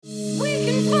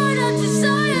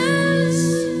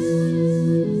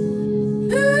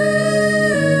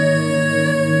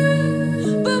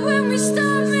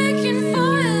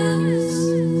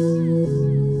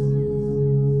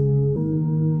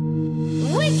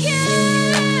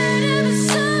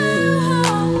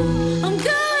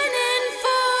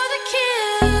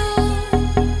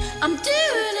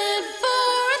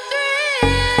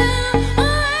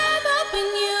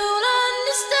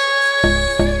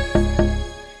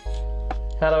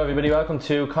Hello everybody, welcome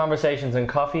to Conversations and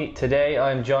Coffee. Today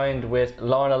I'm joined with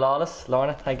Lorna Lawless.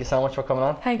 Lorna, thank you so much for coming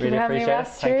on. Thank you for having me,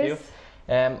 Ross. Thank you.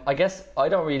 I guess I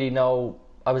don't really know,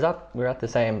 we were at the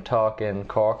same talk in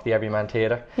Cork, the Everyman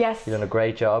Theatre. Yes. You've done a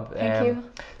great job. Thank you.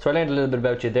 So I learned a little bit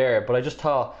about you there, but I just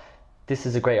thought this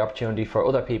is a great opportunity for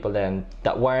other people then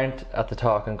that weren't at the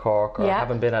talk in Cork or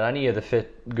haven't been at any of the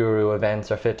Fit Guru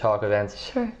events or Fit Talk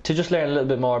events, to just learn a little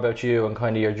bit more about you and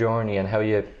kind of your journey and how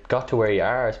you got to where you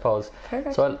are, I suppose.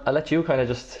 Perfect. So I'll let you kind of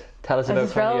just tell us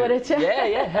about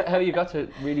how you got to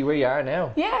really where you are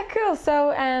now. Yeah, cool.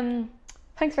 So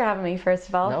thanks for having me, first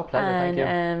of all. No, pleasure, thank you.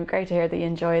 And great to hear that you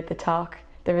enjoyed the talk.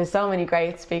 There was so many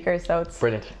great speakers, so it's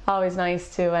brilliant. Always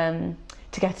nice to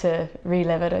get to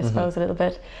relive it, I suppose, a little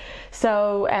bit.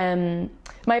 So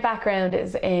my background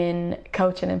is in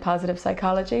coaching and positive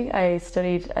psychology. I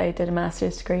did a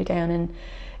master's degree down in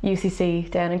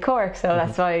UCC down in Cork, so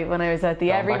that's why when I was at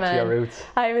the Everyman, back to your roots.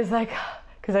 I was like,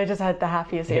 because I just had the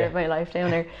happiest year of my life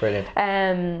down there.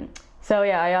 Brilliant. So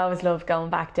yeah, I always loved going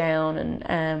back down,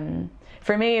 and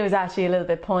for me it was actually a little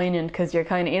bit poignant because you're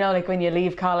kind of, like when you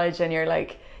leave college and you're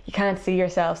like, you can't see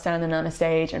yourself standing on a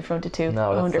stage in front of 200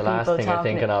 people. No, that's the last thing you're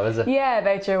thinking of, is it? Yeah,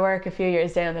 about your work a few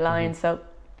years down the line. So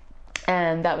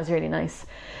that was really nice.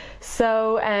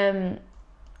 So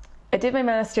I did my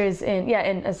master's in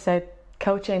as I said,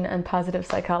 coaching and positive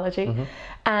psychology.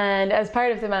 And as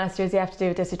part of the master's you have to do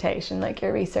a dissertation, like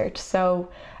your research. So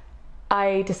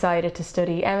I decided to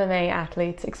study MMA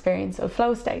athletes' experience of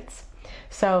flow states.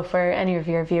 So for any of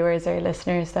your viewers or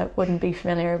listeners that wouldn't be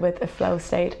familiar with a flow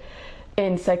state,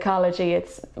 in psychology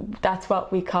that's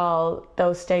what we call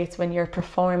those states when you're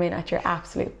performing at your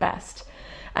absolute best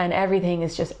and everything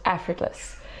is just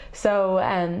effortless.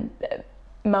 So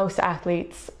most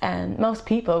athletes and most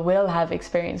people will have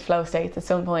experienced flow states at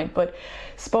some point, but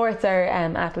sports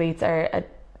athletes are a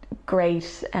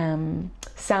great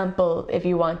sample if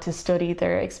you want to study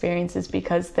their experiences,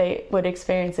 because they would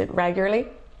experience it regularly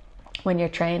when you're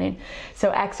training.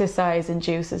 So exercise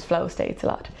induces flow states a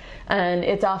lot, and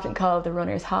it's often called the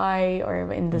runner's high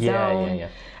or in the zone.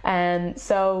 And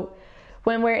so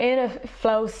when we're in a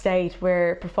flow state,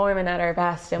 we're performing at our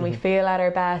best and we feel at our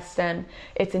best, and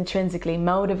it's intrinsically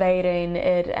motivating.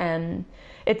 It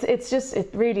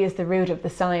really is the root of the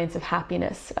science of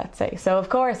happiness, let's say. So of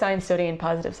course I'm studying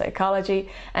positive psychology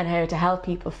and how to help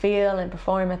people feel and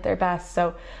perform at their best,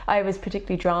 so I was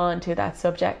particularly drawn to that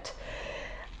subject.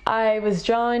 I was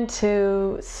drawn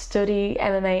to study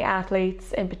MMA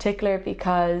athletes in particular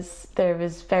because there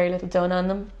was very little done on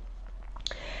them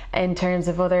in terms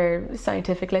of other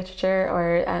scientific literature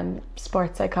or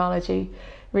sports psychology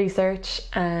research,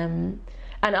 and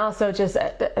also just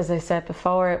as I said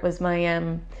before, it was my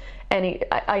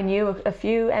I knew a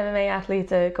few MMA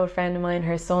athletes. A good friend of mine,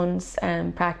 her sons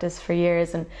practiced for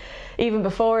years, and even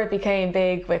before it became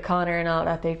big with Connor and all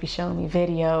that, they'd be showing me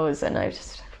videos, and I was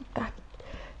just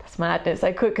that's madness.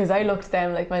 I could, because I looked at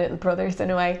them like my little brothers in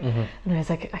a way, and I was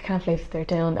like, I can't believe they're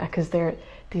doing that, because they're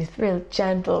these real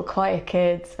gentle, quiet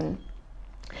kids. And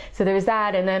so there was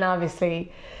that, and then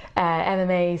obviously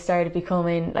MMA started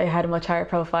becoming, I had a much higher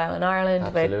profile in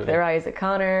Ireland. With the rise of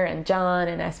Connor and John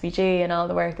and SBG and all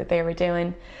the work that they were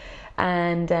doing,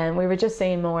 and we were just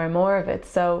seeing more and more of it.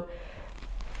 So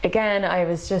again, I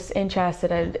was just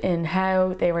interested in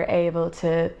how they were able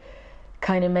to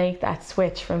kind of make that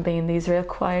switch from being these real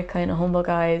quiet, kind of humble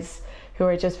guys who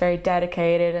are just very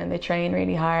dedicated and they train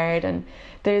really hard, and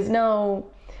there's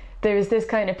this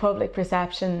kind of public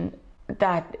perception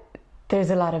that there's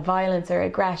a lot of violence or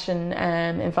aggression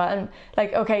involved.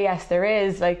 Like, okay, yes, there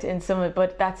is, like in some,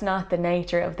 but that's not the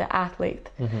nature of the athlete.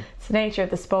 It's the nature of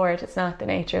the sport. It's not the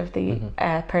nature of the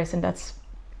person that's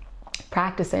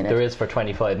practicing it. There is for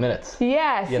 25 minutes.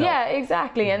 Yes, yeah,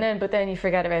 exactly. And but then you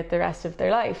forget about the rest of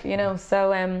their life,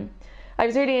 So I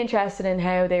was really interested in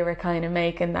how they were kind of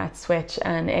making that switch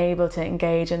and able to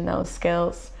engage in those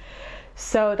skills.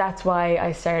 So that's why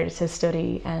I started to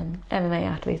study MMA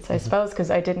athletes, I suppose, because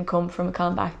I didn't come from a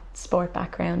combat sport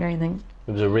background or anything.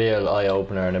 It was a real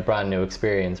eye-opener and a brand new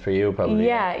experience for you, probably.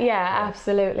 Yeah,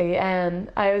 absolutely.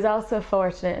 I was also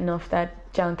fortunate enough that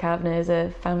John Kavanagh is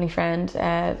a family friend.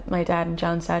 My dad and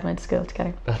John's dad went to school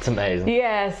together. That's amazing.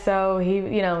 Yeah, so he,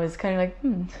 you know, was kind of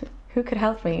like, who could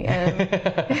help me?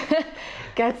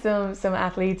 Get some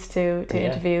athletes to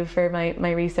interview for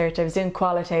my research. I was doing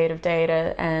qualitative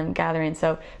data gathering,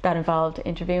 so that involved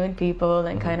interviewing people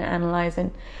and kind of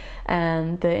analysing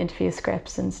the interview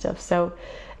scripts and stuff. So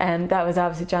that was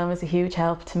obviously, John was a huge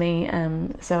help to me.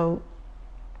 So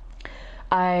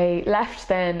I left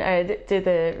then, I did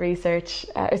the research,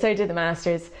 did the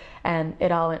masters, and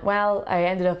it all went well. I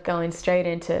ended up going straight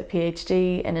into a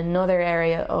PhD in another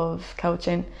area of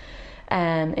coaching,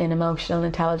 in emotional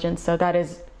intelligence. So that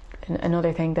is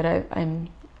another thing that I'm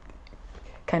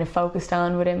kind of focused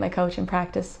on within my coaching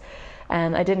practice.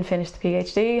 I didn't finish the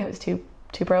PhD, I was too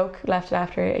broke, left it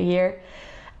after a year.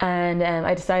 And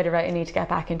I decided, right, I need to get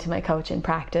back into my coaching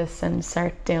practice and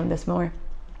start doing this more.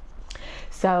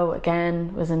 So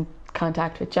again, was in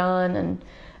contact with John, and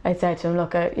I said to him,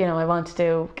 look, I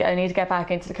need to get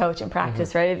back into the coaching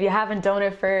practice, right? If you haven't done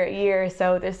it for a year or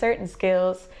so, there's certain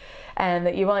skills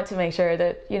that you want to make sure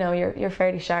that, you know, you're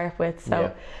fairly sharp with.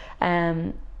 So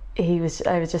I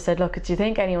was just said, look, do you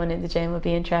think anyone in the gym would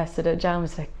be interested? And John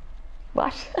was like,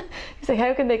 what? He's like,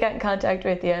 how can they get in contact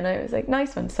with you? And I was like,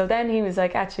 nice one. So then he was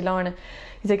like, actually, Lorna,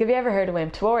 he's like, have you ever heard of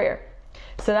Wimp to Warrior?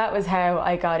 So that was how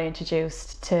I got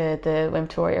introduced to the Wimp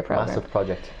to Warrior program. Massive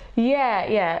project.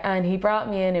 Yeah, and he brought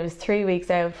me in. It was 3 weeks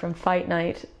out from fight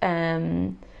night,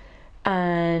 and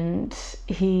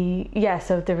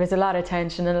so there was a lot of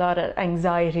tension and a lot of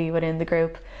anxiety within the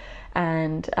group,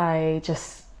 and I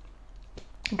just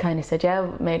kind of said,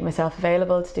 made myself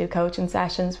available to do coaching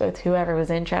sessions with whoever was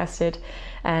interested,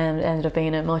 and ended up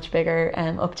being a much bigger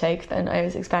uptake than I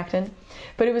was expecting.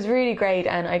 But it was really great,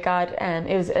 and I got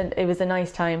it was a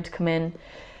nice time to come in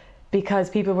because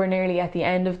people were nearly at the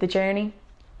end of the journey.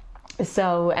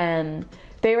 So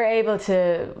they were able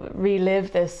to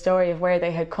relive this story of where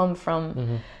they had come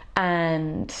from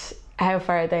and how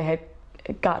far they had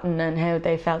gotten and how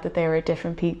they felt that they were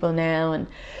different people now, and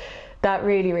that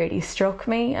really, really struck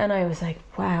me. And I was like,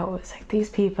 wow, it's like these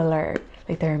people are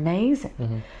like, they're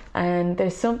amazing. And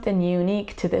there's something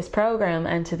unique to this program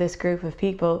and to this group of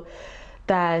people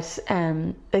that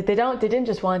like they didn't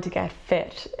just want to get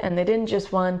fit, and they didn't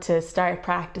just want to start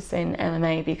practicing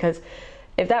MMA, because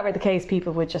if that were the case,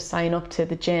 people would just sign up to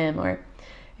the gym, or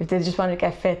if they just wanted to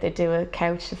get fit, they'd do a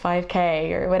couch to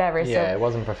 5k or whatever. Yeah, so it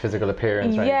wasn't for physical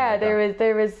appearance. Or yeah, like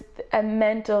there was a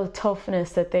mental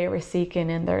toughness that they were seeking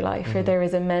in their life, or there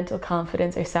was a mental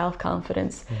confidence or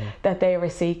self-confidence that they were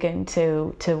seeking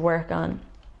to work on.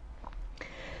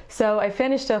 So I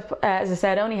finished up, as I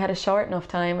said, I only had a short enough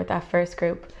time with that first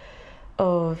group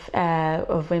of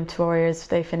Wimp to Warriors.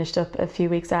 They finished up a few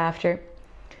weeks after.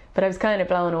 But I was kind of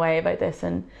blown away by this.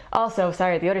 And also,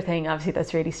 the other thing obviously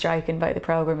that's really striking by the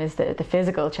program is the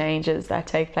physical changes that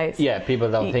take place. Yeah,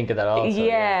 people don't think of that also.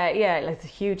 Yeah, like it's a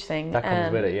huge thing. That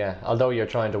comes with it, yeah. Although you're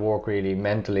trying to work really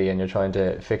mentally and you're trying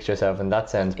to fix yourself in that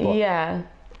sense, but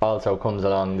also comes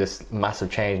along this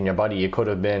massive change in your body. You could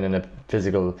have been in a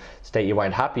physical state you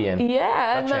weren't happy in.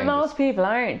 Yeah, and most people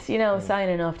aren't,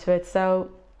 signing up to it.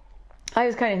 So I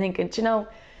was kind of thinking,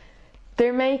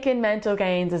 they're making mental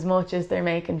gains as much as they're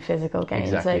making physical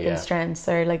gains, in strengths,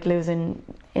 or like losing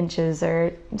inches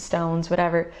or stones,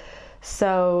 whatever.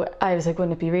 So I was like,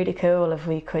 wouldn't it be really cool if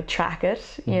we could track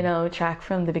it, track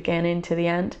from the beginning to the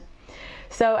end?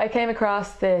 So I came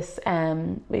across this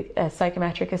a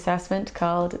psychometric assessment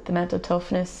called the Mental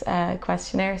Toughness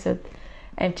Questionnaire, so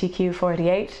MTQ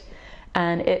 48,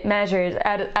 and it measured,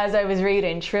 as I was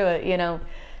reading through it, it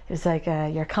was like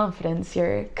your confidence,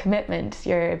 your commitment,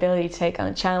 your ability to take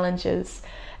on challenges,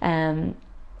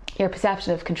 your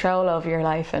perception of control over your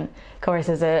life. And of course,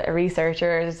 as a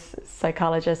researcher, as a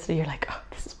psychologist, you're like, oh,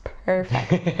 this is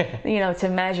perfect, to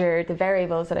measure the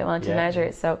variables that I want to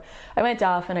measure. So I went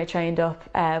off and I trained up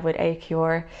with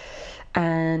AQR,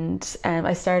 and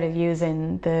I started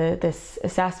using this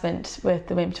assessment with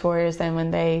the Wimp to Warriors. Then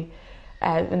when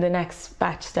the next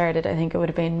batch started, I think it would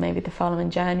have been maybe the following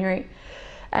January.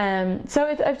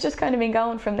 So I've just kind of been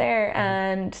going from there,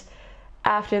 and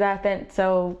after that then,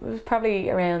 so it was probably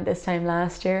around this time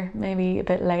last year, maybe a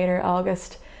bit later,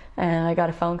 August, and I got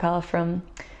a phone call from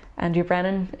Andrew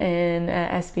Brennan in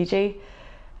SBG,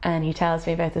 and he tells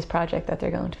me about this project that they're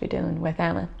going to be doing with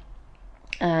Emma.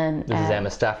 And this is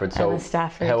Emma Stafford. So Emma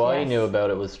Stafford, how I knew about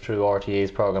it was through RTE's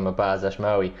program with Baz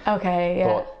Ashmawi. Okay,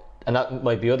 yeah. And that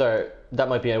might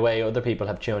be a way other people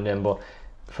have tuned in, but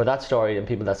for that story and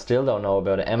people that still don't know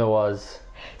about it, Emma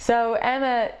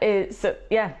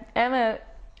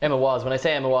Emma was. When I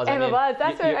say Emma was, Emma was.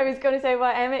 That's what I was going to say.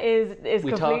 What Emma is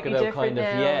we completely talk about different kind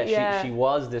of now. She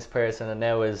was this person and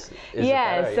now is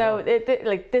yeah. better, So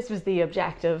like this was the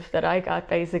objective that I got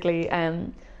basically.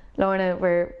 Lorna,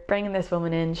 we're bringing this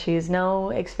woman in. She has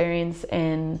no experience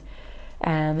in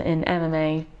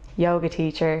MMA. Yoga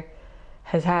teacher,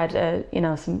 has had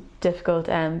some difficult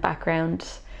background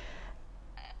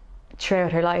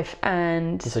throughout her life,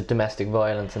 and there's like domestic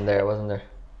violence in there, wasn't there?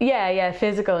 Yeah,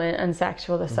 physical and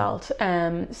sexual assault.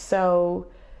 So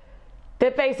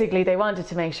that basically they wanted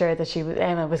to make sure that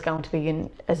Emma was going to be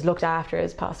as looked after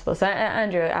as possible. So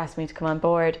Andrew asked me to come on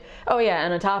board. Oh yeah,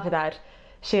 and on top of that,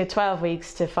 she had 12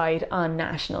 weeks to fight on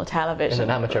national television. In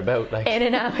an amateur bout, like. In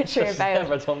an amateur bout.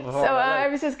 Never done before. So I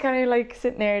was just kind of like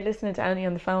sitting there listening to Annie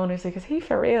on the phone. I was like, is he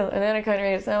for real? And then I kind of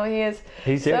realised, no, he is.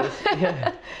 He's serious.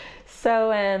 Yeah. So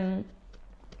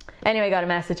anyway, I got a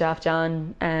message off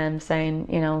John saying,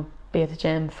 be at the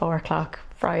gym 4:00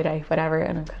 Friday, whatever.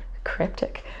 And I'm kind of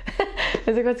cryptic. I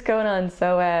was like, what's going on?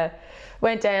 So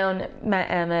went down, met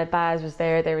Emma, Baz was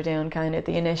there. They were doing kind of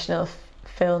the initial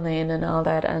filming and all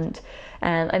that, and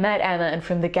I met Emma, and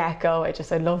from the get-go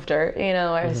I loved her.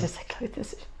 I was just like, look,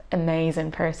 this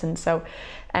amazing person. So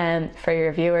for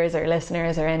your viewers or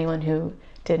listeners or anyone who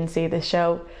didn't see the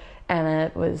show,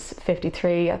 Emma was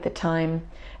 53 at the time,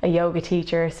 a yoga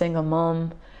teacher, single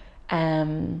mum,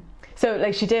 so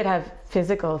like she did have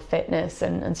physical fitness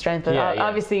and strength, but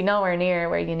obviously nowhere near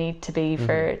where you need to be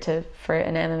for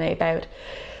an MMA bout.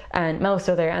 And most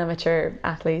other amateur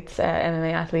athletes,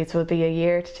 MMA athletes, will be 1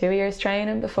 year to 2 years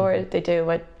training before they do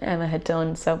what Emma had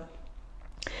done. So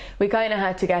we kind of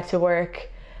had to get to work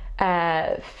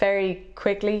very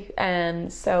quickly.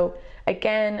 So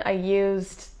again, I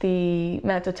used the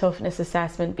mental toughness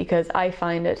assessment because I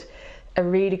find it a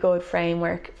really good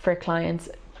framework for clients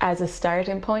as a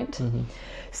starting point.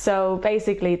 So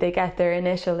basically they get their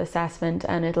initial assessment,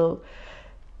 and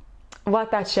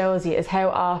what that shows you is how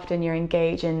often you're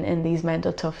engaging in these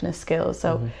mental toughness skills.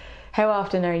 So how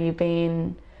often are you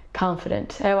being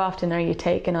confident? How often are you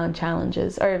taking on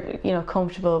challenges or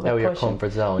comfortable with pushing? Your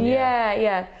comfort zone.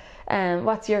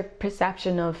 What's your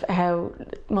perception of how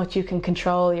much you can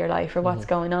control your life or what's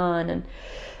going on?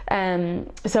 And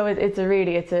so it's a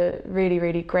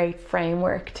really great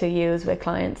framework to use with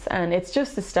clients, and it's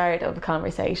just the start of a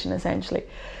conversation essentially,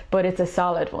 but it's a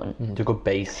solid one. It's a good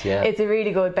base. It's a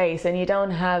really good base, and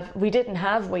we didn't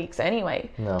have weeks anyway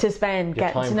to spend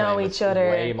getting to know each other.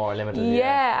 Way more limited.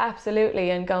 Yeah, absolutely,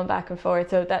 and going back and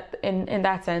forth. So that in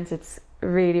that sense, it's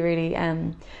really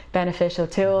beneficial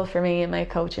tool for me in my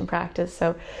coaching practice.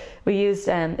 So we used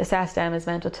assessed Emma's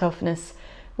mental toughness.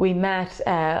 We met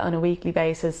on a weekly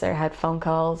basis, or had phone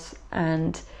calls,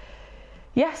 and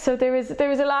so there was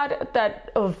a lot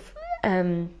that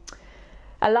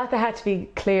had to be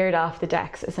cleared off the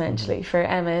decks essentially for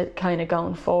Emma kind of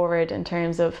going forward, in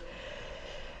terms of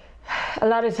a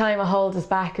lot of time what holds us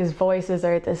back as voices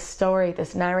or this story,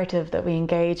 this narrative that we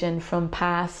engage in from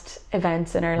past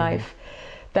events in our life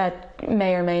that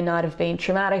may or may not have been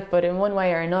traumatic, but in one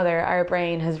way or another our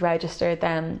brain has registered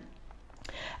them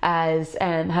as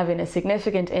having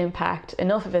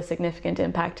enough of a significant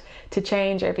impact to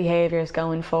change our behaviours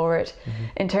going forward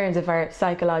in terms of our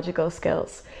psychological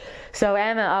skills. So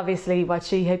Emma, obviously what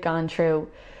she had gone through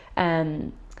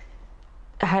did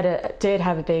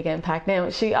have a big impact. Now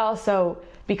she also,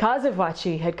 because of what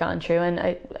she had gone through, and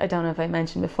I don't know if I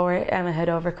mentioned before, Emma had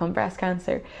overcome breast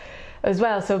cancer as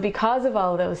well. So because of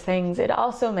all those things, it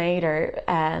also made her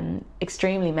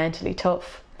extremely mentally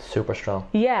tough. Super strong.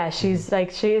 Yeah, she is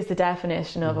the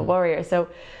definition of a warrior. So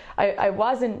I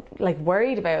wasn't like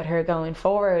worried about her going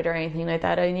forward or anything like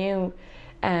that. I knew,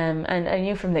 and I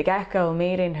knew from the get-go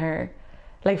meeting her,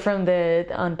 like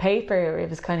on paper, it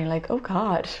was kind of like, oh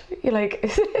God, you're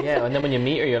like. Yeah, and then when you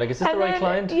meet her, you're like, is this the right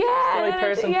client? Yeah, is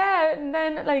this the right person? And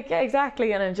then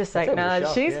exactly, and I'm just like,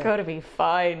 nah, she's got to be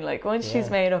fine. Like once she's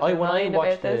made up her mind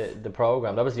about this. The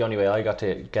program, that was the only way I got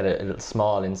to get a little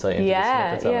small insight into the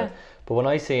snippets of it. But when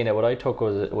I seen it, what I took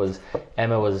was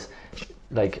Emma was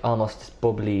like almost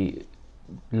bubbly,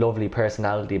 lovely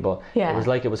personality, but it was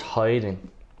like it was hiding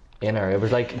in her. It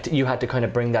was like you had to kind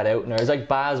of bring that out in her. It was like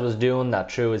Baz was doing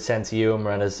that through his sense of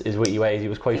humour and his witty ways. He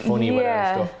was quite funny with her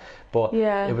and stuff. But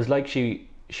it was like she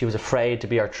was afraid to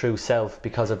be her true self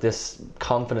because of this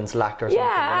confidence lack or something.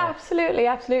 Yeah,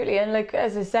 absolutely. And like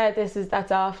as I said,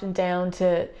 that's often down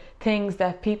to things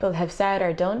that people have said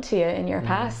or done to you in your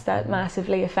past that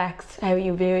massively affects how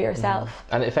you view yourself.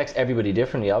 And it affects everybody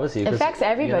differently, obviously. It affects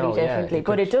everybody differently,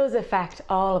 but it does affect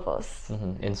all of us.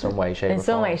 In some way, shape or form. In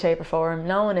some way, shape or form.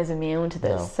 No one is immune to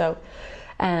this. No. So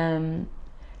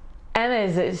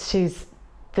Emma she's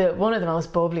one of the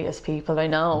most bubbliest people I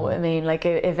know. I mean, like,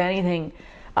 if anything,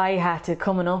 I had to,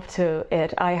 coming up to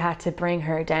it, I had to bring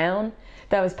her down.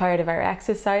 That was part of our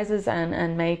exercises,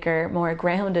 and make her more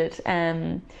grounded,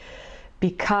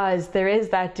 because there is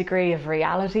that degree of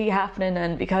reality happening,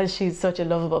 and because she's such a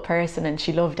lovable person and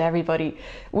she loved everybody,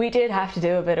 we did have to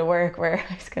do a bit of work where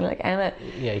I was kind of like, Emma,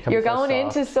 you're going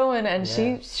into someone and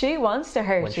she wants to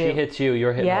hurt you. When she hits you,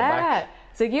 you're hitting her back.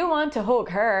 So you want to hug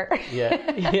her.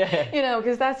 You know,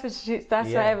 because that's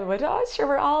what everybody, oh sure,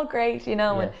 we're all great, you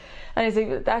know. And I was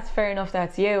like, that's fair enough,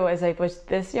 that's you. I was like, but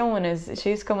this young one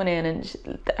she's coming in, and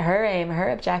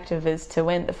her objective is to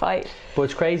win the fight. But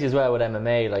it's crazy as well with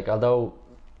MMA, like, although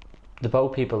the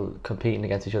both people competing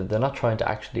against each other, they're not trying to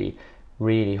actually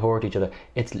really hurt each other.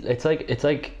 It's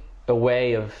like a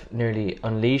way of nearly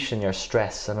unleashing your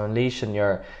stress and unleashing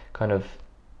your kind of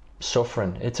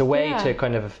suffering. It's a way to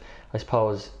kind of, I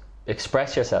suppose,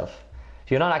 express yourself.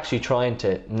 You're not actually trying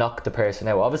to knock the person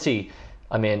out. Obviously,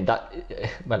 I mean,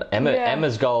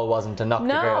 Emma's goal wasn't to knock the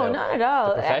girl out. No, not at all.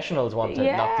 The professionals want to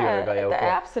knock the other guy out.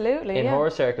 Absolutely. In her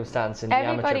circumstance, in the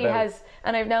amateur bout. Everybody has,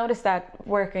 and I've noticed that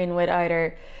working with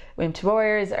either women's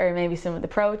warriors or maybe some of the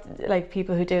pro, like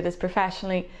people who do this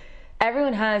professionally,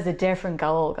 everyone has a different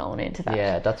goal going into that.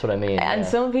 Yeah, that's what I mean. And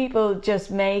some people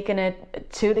just making it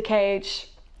to the cage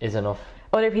is enough.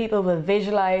 Other people will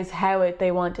visualise how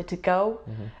they want it to go.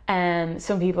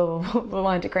 Some people will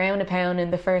want to ground a pound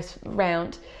in the first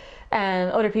round.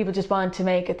 Other people just want to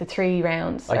make it the 3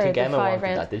 rounds. I think Emma wanted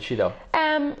rounds. that, did she though?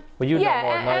 Well, you know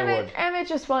more than I would. Emma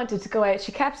just wanted to go out.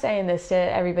 She kept saying this to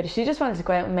everybody. She just wanted to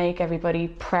go out and make everybody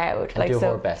proud. And do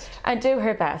her best. And do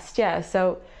her best, yeah.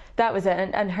 So that was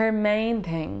it. And her main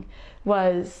thing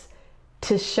was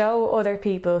to show other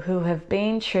people who have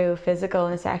been through physical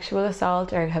and sexual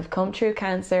assault, or have come through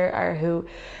cancer, or who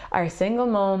are single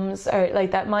mums, or like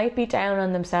that might be down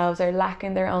on themselves, or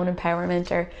lacking their own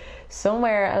empowerment, or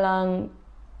somewhere along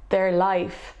their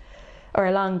life or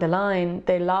along the line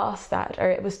they lost that, or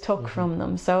it was took from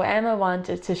them. So Emma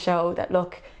wanted to show that,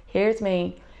 look, here's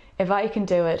me, if I can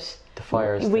do it, the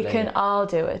fire is we can all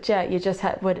do it. Yeah, you just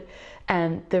had with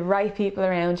the right people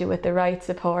around you, with the right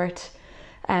support,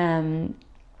 and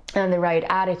the right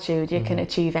attitude, you can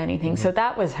achieve anything. So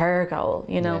that was her goal,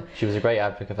 you know. She was a great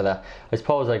advocate for that. I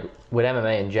suppose, like, with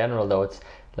MMA in general though, it's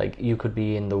like you could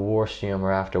be in the worst humour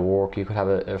after work, you could have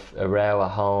a row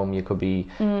at home, you could be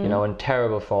you know, in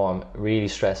terrible form, really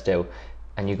stressed out,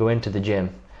 and you go into the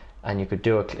gym and you could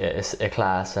do a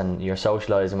class, and you're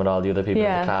socialising with all the other people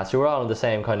in the class, you're all on the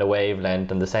same kind of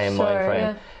wavelength and the same mind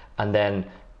frame, and then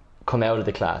come out of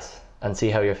the class and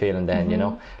see how you're feeling then, you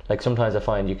know. Like, sometimes I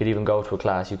find you could even go to a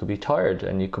class, you could be tired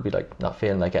and you could be like not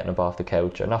feeling like getting up off the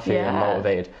couch, or not feeling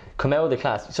motivated. Come out of the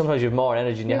class, sometimes you have more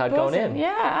energy than you had going in.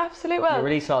 Yeah, absolutely. Well, you're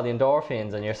releasing all the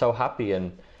endorphins and you're so happy.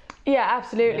 And yeah,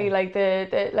 absolutely. Like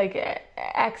the like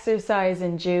exercise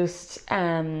induced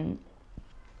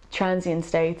transient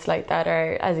states like that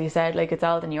are, as you said, like, it's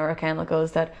all the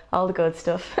neurochemicals, that all the good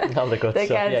stuff. All the good stuff.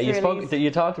 Yeah, you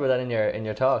talked about that in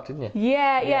your talk, didn't you?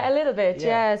 Yeah, a little bit.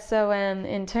 Yeah. So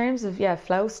in terms of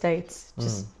flow states,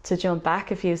 just to jump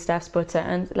back a few steps, but to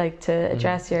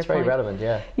address your point. It's very relevant.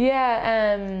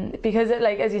 Yeah, because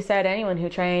like, as you said, anyone who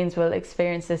trains will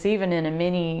experience this, even in a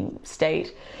mini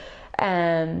state.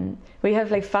 We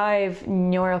have like 5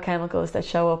 neurochemicals that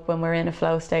show up when we're in a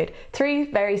flow state.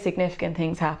 3 very significant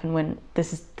things happen when,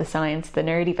 this is the science, the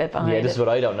nerdy bit behind it. Yeah, this is what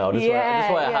I don't know. This is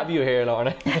why I have you here,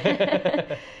 Lorna.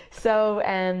 So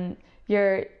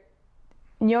your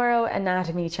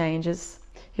neuroanatomy changes,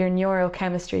 your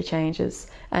neurochemistry changes,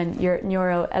 and your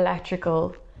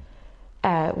neuroelectrical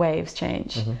waves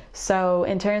change. So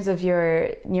in terms of your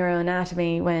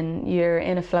neuroanatomy, when you're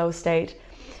in a flow state,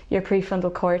 your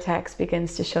prefrontal cortex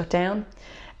begins to shut down.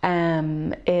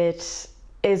 It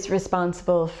is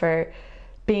responsible for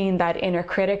being that inner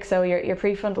critic. So your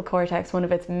prefrontal cortex, one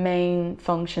of its main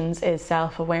functions is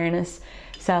self-awareness,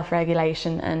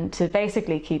 self-regulation, and to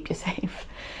basically keep you safe.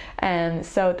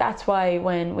 So that's why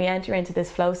when we enter into this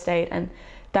flow state and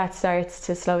that starts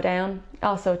to slow down,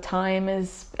 also time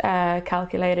is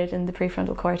calculated in the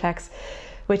prefrontal cortex,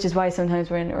 which is why sometimes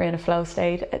we're in a flow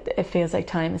state, it feels like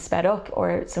time is sped up,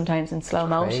 or sometimes in slow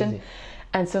motion.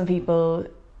 And some people,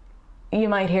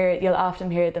 you'll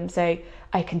often hear them say,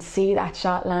 I can see that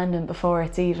shot landing before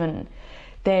it's even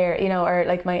there, you know, or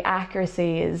like my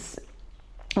accuracy is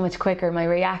much quicker, my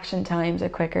reaction times are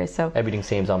quicker, so everything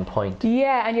seems on point.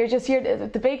 Yeah,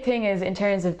 and the big thing is, in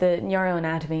terms of the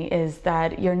neuroanatomy, is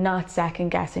that you're not second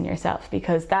guessing yourself,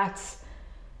 because that's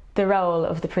the role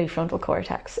of the prefrontal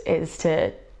cortex, is to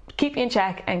keep you in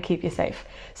check and keep you safe.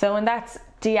 So when that's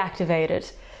deactivated,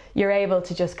 you're able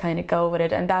to just kind of go with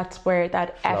it, and that's where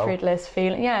that effortless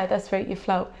feeling, that's where you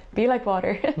flow. Be like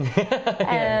water.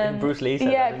 Bruce Lee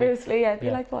said that, Bruce Lee,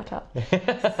 be like water.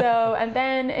 So, and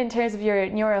then in terms of your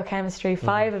neurochemistry,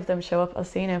 5 of them show up. I'll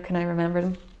see now, can I remember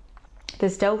them?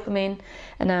 There's dopamine,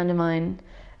 anandamide,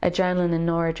 adrenaline and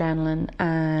noradrenaline,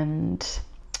 and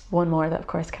one more that of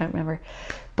course I can't remember.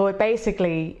 But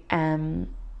basically,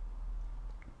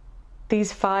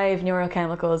 these 5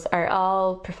 neurochemicals are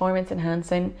all performance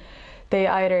enhancing. They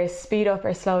either speed up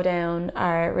or slow down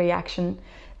our reaction.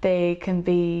 They can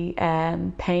be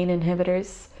pain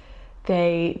inhibitors.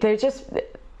 They're just...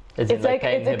 It's like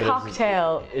it's a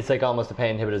cocktail. It's like almost a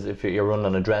pain inhibitors if you're running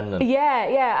on adrenaline.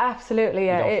 Yeah, absolutely.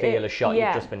 Yeah. You don't feel a shot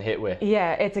you've just been hit with.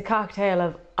 Yeah, it's a cocktail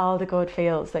of all the good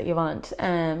feels that you want,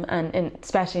 and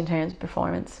especially in terms of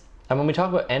performance. And when we talk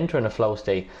about entering a flow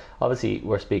state, obviously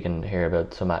we're speaking here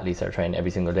about some athletes that are training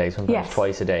every single day, sometimes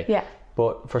twice a day. Yeah.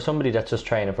 But for somebody that's just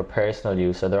training for personal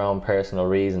use or their own personal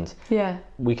reasons,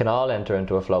 we can all enter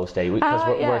into a flow state because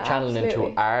we're channeling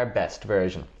into our best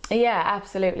version. Yeah,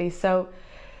 absolutely. So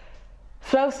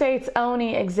flow states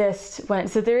only exist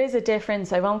so there is a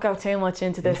difference. I won't go too much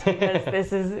into this because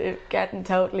this is getting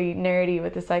totally nerdy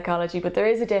with the psychology, but there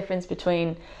is a difference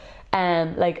between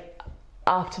like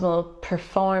optimal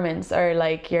performance, or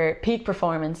like your peak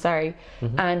performance,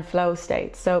 and flow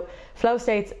states. So flow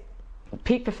states,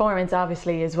 peak performance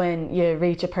obviously is when you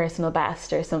reach a personal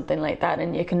best or something like that,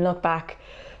 and you can look back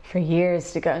for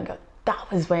years to go and go,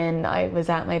 that was when I was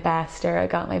at my best, or I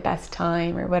got my best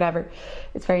time, or whatever.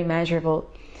 It's very measurable.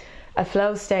 A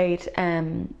flow state, I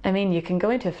mean, you can go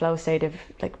into a flow state of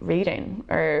like reading,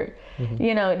 or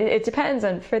it depends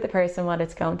on for the person what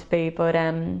it's going to be, but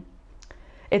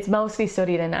it's mostly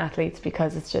studied in athletes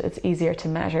because it's easier to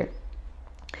measure.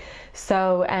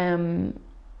 So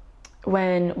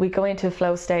when we go into a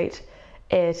flow state,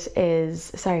 it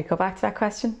is... Sorry, go back to that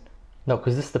question. No,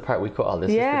 because this is the part we cut all this.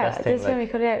 Is the best thing. This is when we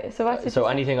cut it out. So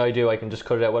anything I do, I can just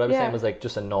cut it out. What I was saying was like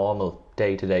just a normal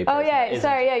day-to-day person. Oh yeah,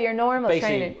 sorry, your normal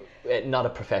basically, training. Not a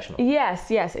professional. Yes,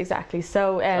 exactly.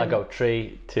 So I'll go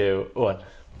 3, 2, 1.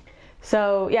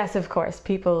 So yes, of course,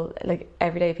 people, like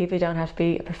everyday people, don't have to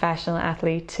be a professional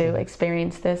athlete to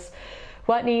experience this.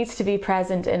 What needs to be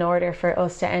present in order for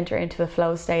us to enter into a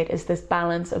flow state is this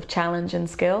balance of challenge and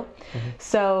skill.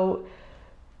 So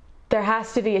there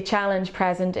has to be a challenge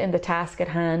present in the task at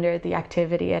hand or the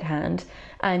activity at hand,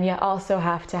 and you also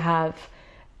have to have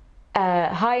a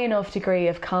high enough degree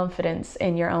of confidence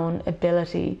in your own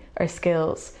ability or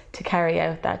skills to carry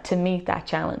out that, to meet that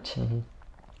challenge.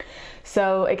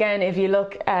 So again, if you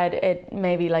look at it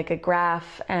maybe like a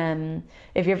graph,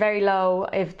 if you're very low,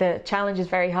 if the challenge is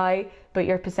very high but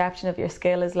your perception of your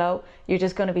skill is low, you're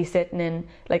just going to be sitting in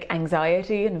like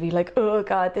anxiety and be like, oh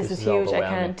god, this is huge, I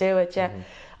can't do it.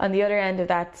 On the other end of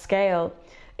that scale,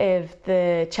 if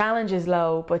the challenge is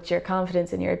low but your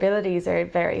confidence in your abilities are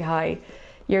very high,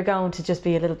 you're going to just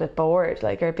be a little bit bored,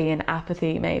 like, or be in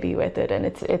apathy maybe with it, and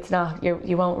it's not,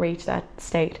 you won't reach that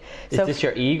state. Is this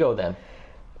your ego then?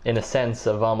 In a sense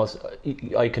of almost,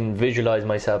 I can visualize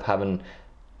myself having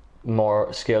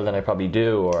more skill than I probably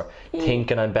do, or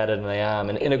thinking I'm better than I am,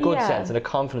 and in a good sense, in a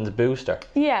confidence booster.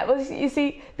 Yeah, well, you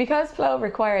see, because flow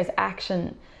requires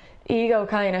action, ego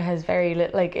kind of has very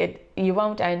little, like, you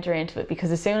won't enter into it,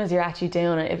 because as soon as you're actually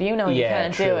doing it, if you know you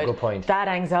can't do it, good point. That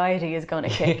anxiety is going to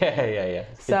kick.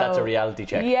 So that's a reality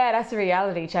check. Yeah, that's a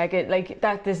reality check.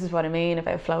 This is what I mean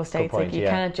about flow states. Like, you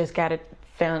can't just get it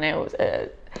filling out a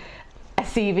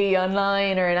CV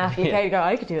online or an application, go,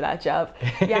 I could do that job.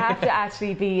 You have to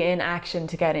actually be in action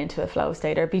to get into a flow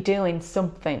state, or be doing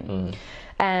something.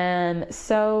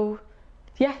 So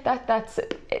yeah, that's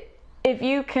it. If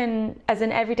you can, as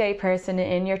an everyday person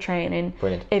in your training,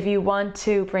 if you want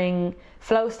to bring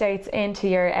flow states into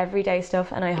your everyday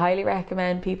stuff, and I highly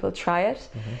recommend people try it,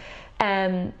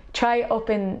 try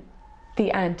upping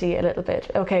the ante a little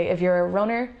bit. Okay, if you're a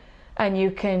runner and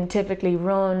you can typically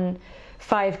run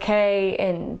 5k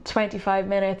in 25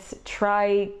 minutes,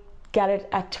 try get it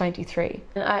at 23.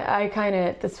 And I kind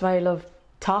of, that's why I love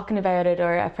talking about it,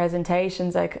 or at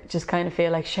presentations, I just kind of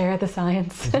feel like share the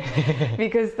science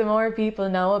because the more people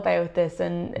know about this,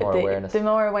 and the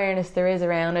more awareness there is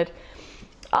around it.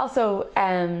 Also,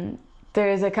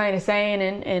 there's a kind of saying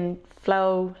in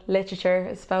flow literature,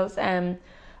 I suppose,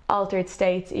 altered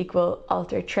states equal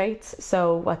altered traits.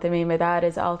 So what they mean by that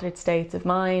is altered states of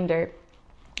mind, or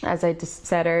as I just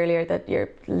said earlier, that you're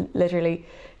literally,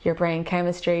 your brain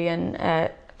chemistry and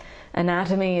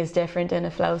anatomy is different in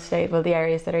a flow state. Well, the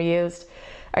areas that are used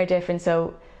are different.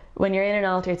 So when you're in an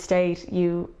altered state,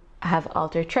 you have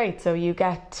altered traits. So you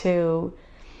get to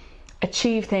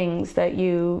achieve things that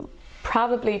you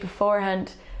probably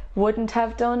beforehand wouldn't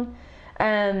have done.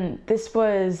 This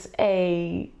was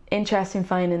a interesting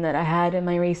finding that I had in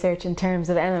my research in terms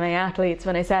of MMA athletes.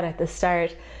 When I said at the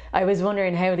start, I was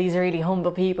wondering how these really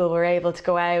humble people were able to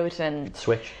go out and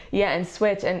switch. Yeah, and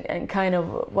switch, and kind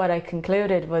of what I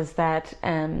concluded was that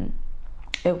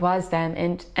it was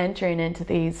them entering into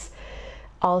these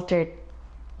altered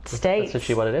states. That's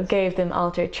actually what it is. Gave them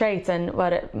altered traits, and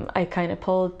I kind of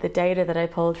pulled the data that I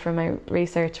pulled from my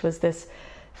research was this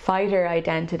fighter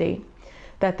identity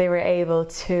that they were able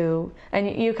to, and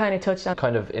you kind of touched on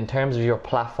kind of in terms of your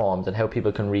platforms and how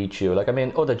people can reach you. Like, I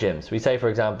mean, other gyms, we say for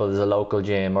example there's a local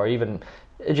gym or even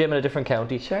a gym in a different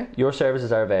county. Sure. Your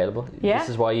services are available. Yeah. This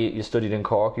is why you studied in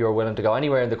Cork. You're willing to go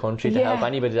anywhere in the country to help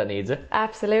anybody that needs it.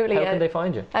 Absolutely. How can they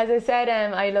find you? As I said,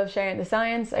 I love sharing the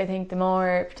science. I think the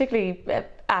more, particularly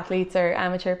athletes or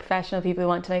amateur professional people who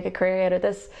want to make a career out of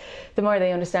this, the more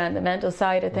they understand the mental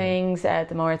side of things,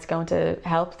 the more it's going to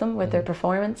help them with their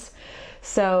performance.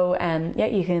 So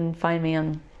you can find me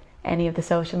on any of the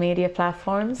social media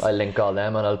platforms. I'll link all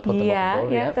them and I'll put them up below.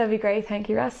 Yeah, that'd be great. Thank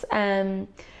you, Ross.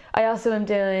 I also am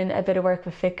doing a bit of work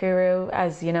with Fit Guru,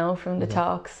 as you know from the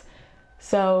talks.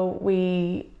 So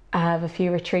we have a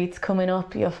few retreats coming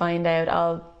up. You'll find out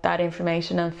all that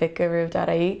information on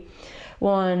fitguru.ie.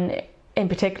 One in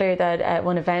particular, that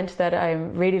one event that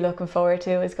I'm really looking forward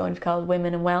to is going to be called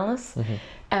Women in Wellness.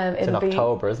 It's in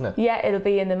October, isn't it? Yeah, it'll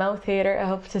be in the Mouth Theatre. I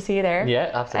hope to see you there.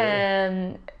 Yeah,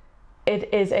 absolutely.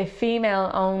 It is a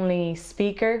female-only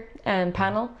speaker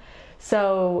panel.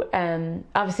 So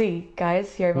obviously,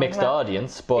 guys, you're mixed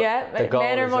audience, but the goal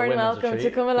men are is more than welcome to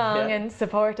come along and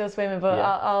support us women. But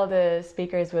all the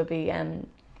speakers will be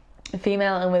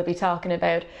female, and we'll be talking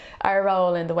about our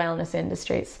role in the wellness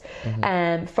industries.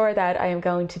 For that, I am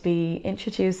going to be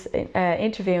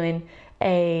interviewing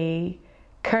a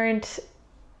current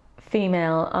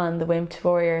female on the Wimp to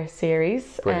Warrior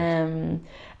series,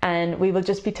 and we will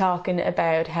just be talking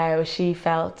about how she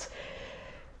felt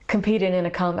competing in a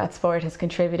combat sport has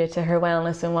contributed to her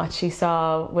wellness and what she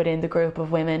saw within the group of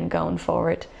women going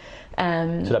forward.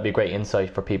 So that'd be a great insight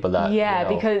for people that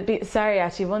because sorry,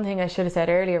 actually one thing I should have said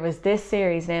earlier was this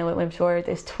series now with Wimp to Warrior,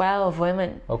 there's 12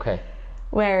 women. Okay.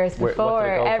 Whereas before,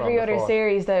 every other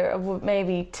series there were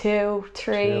maybe 2,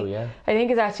 3. I think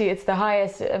it's the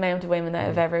highest amount of women that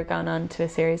have ever gone on to a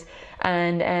series.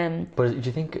 And but do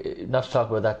you think, not to talk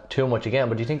about that too much again,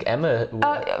 but do you think Emma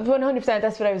 100%,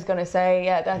 that's what I was going to say.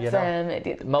 Yeah,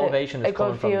 that's motivation is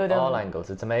coming from all angles.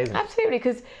 It's amazing. Absolutely,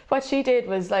 because what she did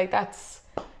was I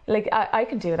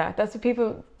can do that. That's what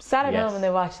people sat at home and they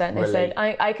watched that and they said,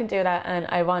 I can do that, and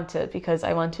I want to, because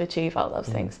I want to achieve all those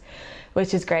things,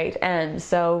 which is great. And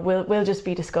so we'll just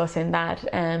be discussing that.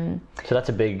 So that's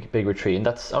a big retreat, and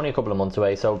that's only a couple of months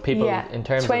away. So people, in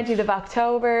terms 20th of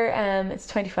October,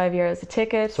 it's €25 a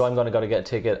ticket. So I'm going to go to get a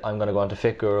ticket. I'm going to go onto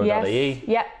fitguru.ie.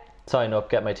 Yeah. Sign up,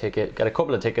 get my ticket, get a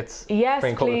couple of tickets. Yes,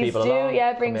 bring a couple of people along.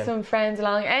 Yeah, bring some friends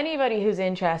along. Anybody who's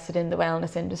interested in the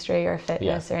wellness industry or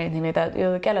fitness or anything like that,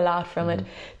 you'll get a lot from it.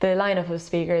 The lineup of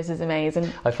speakers is amazing.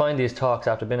 I find these talks,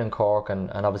 after being in Cork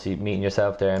and obviously meeting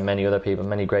yourself there and many other people,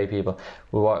 many great people,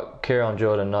 with what Ciarán,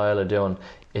 Judd and Niall are doing,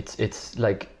 it's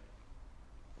like,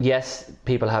 yes,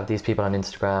 people have these people on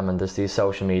Instagram and there's these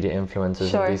social media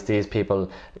influencers and these people,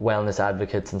 wellness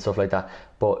advocates and stuff like that,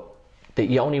 but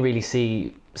you only really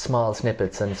see small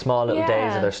snippets and small little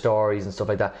days of their stories and stuff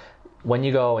like that. When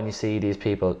you go and you see these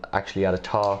people actually at a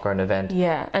talk or an event,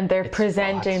 and they're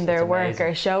presenting their work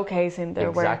or showcasing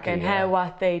their work and how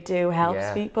what they do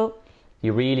helps people,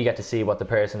 you really get to see what the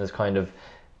person is kind of,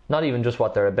 not even just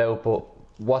what they're about, but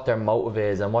what their motive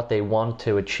is and what they want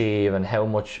to achieve and how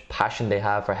much passion they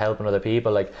have for helping other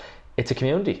people. Like, it's a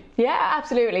community. Yeah,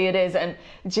 absolutely it is. And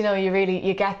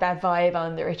you get that vibe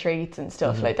on the retreats and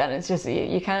stuff like that, and it's just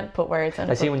you can't put words on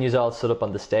it. I see when you all stood up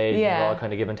on the stage and you're all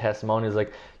kind of giving testimonials,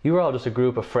 like you were all just a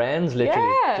group of friends,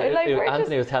 literally.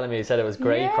 Anthony was telling me, he said it was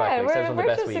great crack. Like, it was one of the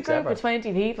best weeks ever. We're just a group of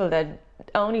 20 people that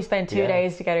only spent 2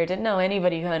 days together, didn't know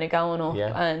anybody kind of going up,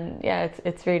 and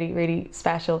it's really, really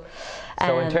special.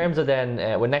 So in terms of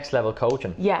then with Next Level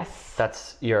Coaching,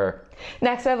 that's your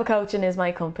Next Level Coaching is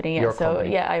my company. Your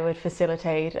company. I would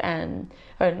facilitate and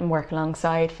work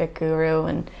alongside Fit Guru,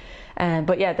 and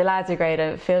but the lads are great.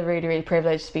 I feel really, really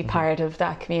privileged to be part of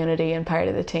that community and part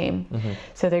of the team.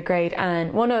 So they're great.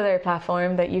 And one other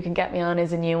platform that you can get me on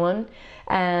is a new one.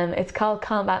 It's called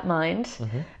Combat Mind,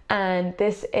 and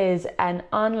this is an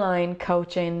online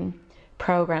coaching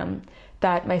program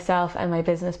that myself and my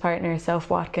business partner Soph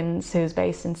Watkins, who's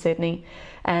based in Sydney,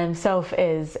 Soph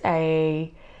is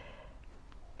a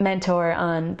mentor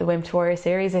on the Women to Warrior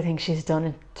series. I think she's done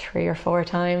it 3 or 4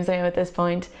 times now at this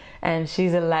point, and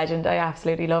she's a legend. I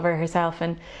absolutely love her herself.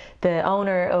 And the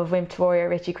owner of Women to Warrior,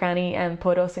 Richie Cranny,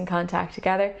 put us in contact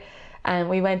together, and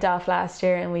we went off last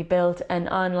year and we built an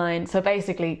online. So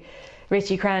basically,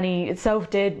 Richie Cranny, Soph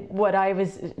does what I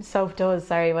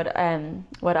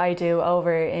do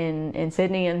over in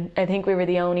Sydney, and I think we were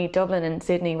the only, Dublin and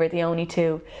Sydney were the only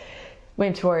 2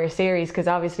 Women to Warrior series, because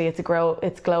obviously it's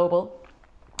global,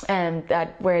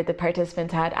 that where the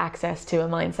participants had access to a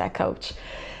mindset coach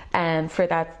for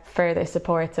that further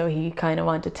support. So he kind of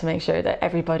wanted to make sure that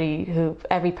every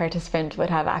participant would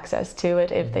have access to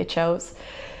it if they chose.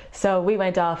 So we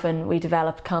went off and we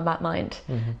developed Combat Mind,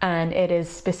 and it is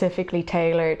specifically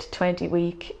tailored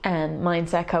 20-week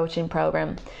mindset coaching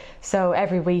program. So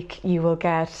every week you will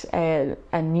get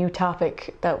a new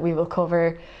topic that we will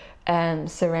cover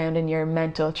surrounding your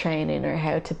mental training, or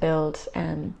how to build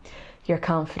your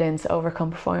confidence, overcome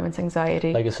performance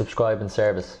anxiety. Like a subscribing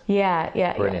service.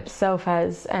 Yeah. Brilliant. Soph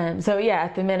has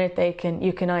at the minute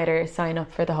you can either sign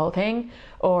up for the whole thing,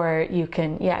 or you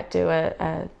can do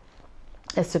a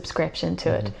subscription to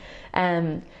it.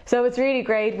 So it's really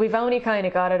great. We've only kind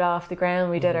of got it off the ground.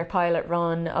 We did our pilot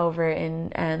run over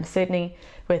in Sydney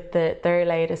with their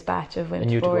latest batch of Women.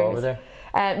 And you to go over there?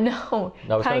 No.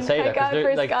 I was going to say that,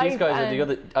 because like these guys are the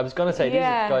other. I was going to say these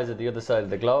guys are the other side of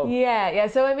the globe. Yeah.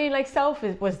 So I mean, like Soph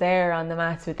was there on the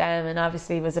mats with them, and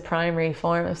obviously was a primary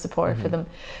form of support for them.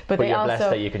 But they you're also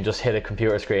blessed that you can just hit a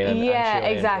computer screen and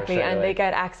exactly, and away. they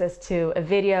get access to a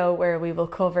video where we will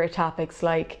cover topics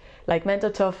like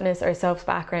mental toughness, or Soph's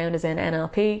background is in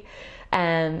NLP,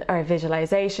 our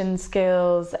visualization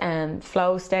skills and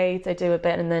flow states. I do a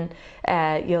bit, and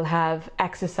then you'll have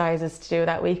exercises to do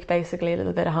that week, basically a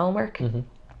little bit of homework.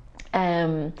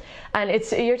 And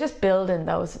you're just building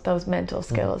those mental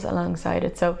skills alongside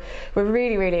it. So we're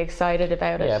really, really excited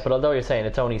about it. Yeah, but although you're saying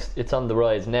it's on the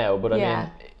rise now, but I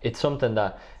mean, it's something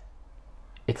that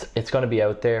it's going to be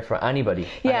out there for anybody.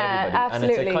 Yeah, and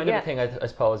absolutely. And it's a kind of a thing, I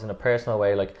suppose, in a personal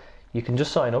way, like, you can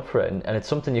just sign up for it, and it's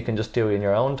something you can just do in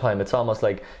your own time. It's almost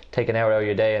like take an hour out of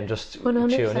your day and just 100%,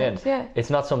 tune in. Yeah. It's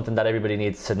not something that everybody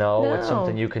needs to know. No. It's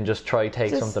something you can just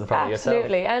take something from yourself.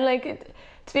 Absolutely. And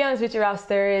to be honest with you, Ross,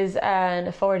 there is an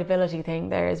affordability thing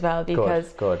there as well,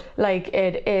 because good. Like,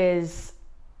 it is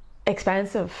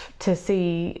expensive to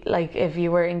see, like, if you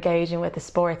were engaging with a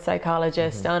sports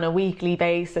psychologist on a weekly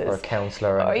basis, or a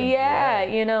counsellor,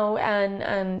 you know,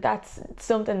 and that's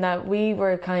something that we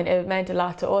were it meant a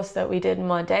lot to us, that we didn't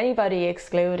want anybody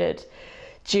excluded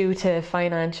due to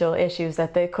financial issues,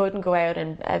 that they couldn't go out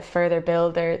and further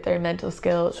build their mental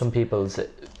skills. Some people's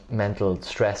mental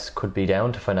stress could be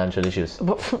down to financial issues.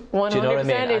 100%. You know what I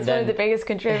mean? It's one of the biggest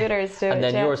contributors to it. And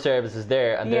then your service is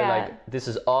there, and they're like, this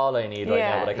is all I need right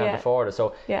now, but I can't afford it.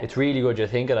 So it's really good you're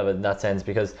thinking of it in that sense,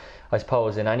 because I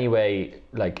suppose in any way,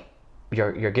 like,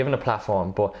 you're given a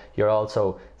platform, but you're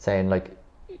also saying, like,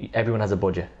 everyone has a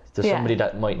budget. There's somebody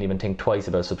that mightn't even think twice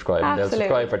about subscribing. Absolutely. They'll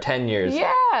subscribe for 10 years.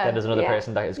 Yeah. Then there's another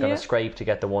person that is going to scrape to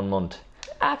get the 1 month.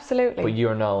 Absolutely. But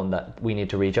you're knowing that we need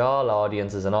to reach all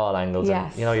audiences and all angles.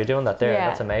 Yes. And, you're doing that there. Yeah,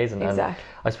 that's amazing. Exactly. And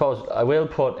I suppose I will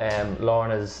put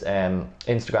Lorna's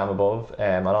Instagram above.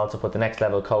 I'll also put the Next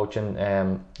Level Coaching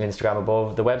Instagram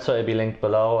above. The website will be linked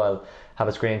below. I'll have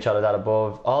a screenshot of that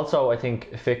above. Also, I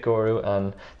think Fit Guru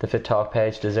and the Fit Talk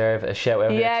page deserve a shout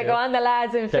out. Yeah, go on, the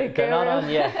lads in Fit Guru. They're not on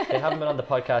yet. They haven't been on the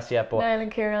podcast yet, but Niall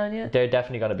and Kieran, they're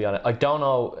definitely going to be on it. I don't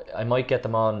know. I might get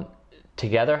them on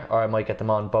together, or I might get them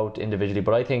on both individually,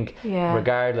 but I think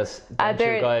regardless, them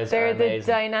two guys they're are amazing. the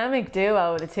dynamic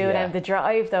duo, the two of them. The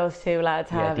drive those two lads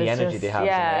have, the energy they have,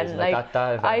 is amazing. Like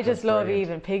that I just love brilliant.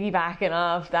 Even piggybacking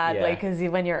off that, like, because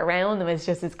when you're around them,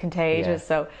 it's contagious.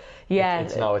 So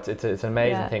it's an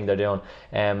amazing thing they're doing.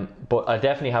 But I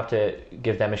definitely have to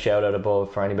give them a shout out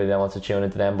above for anybody that wants to tune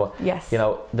into them. But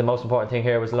the most important thing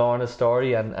here was Lorna's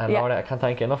story, and Lorna, I can't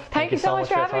thank you enough. Thank you so much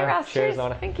for having me, Ross. Cheers,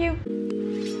 Lorna. Thank you.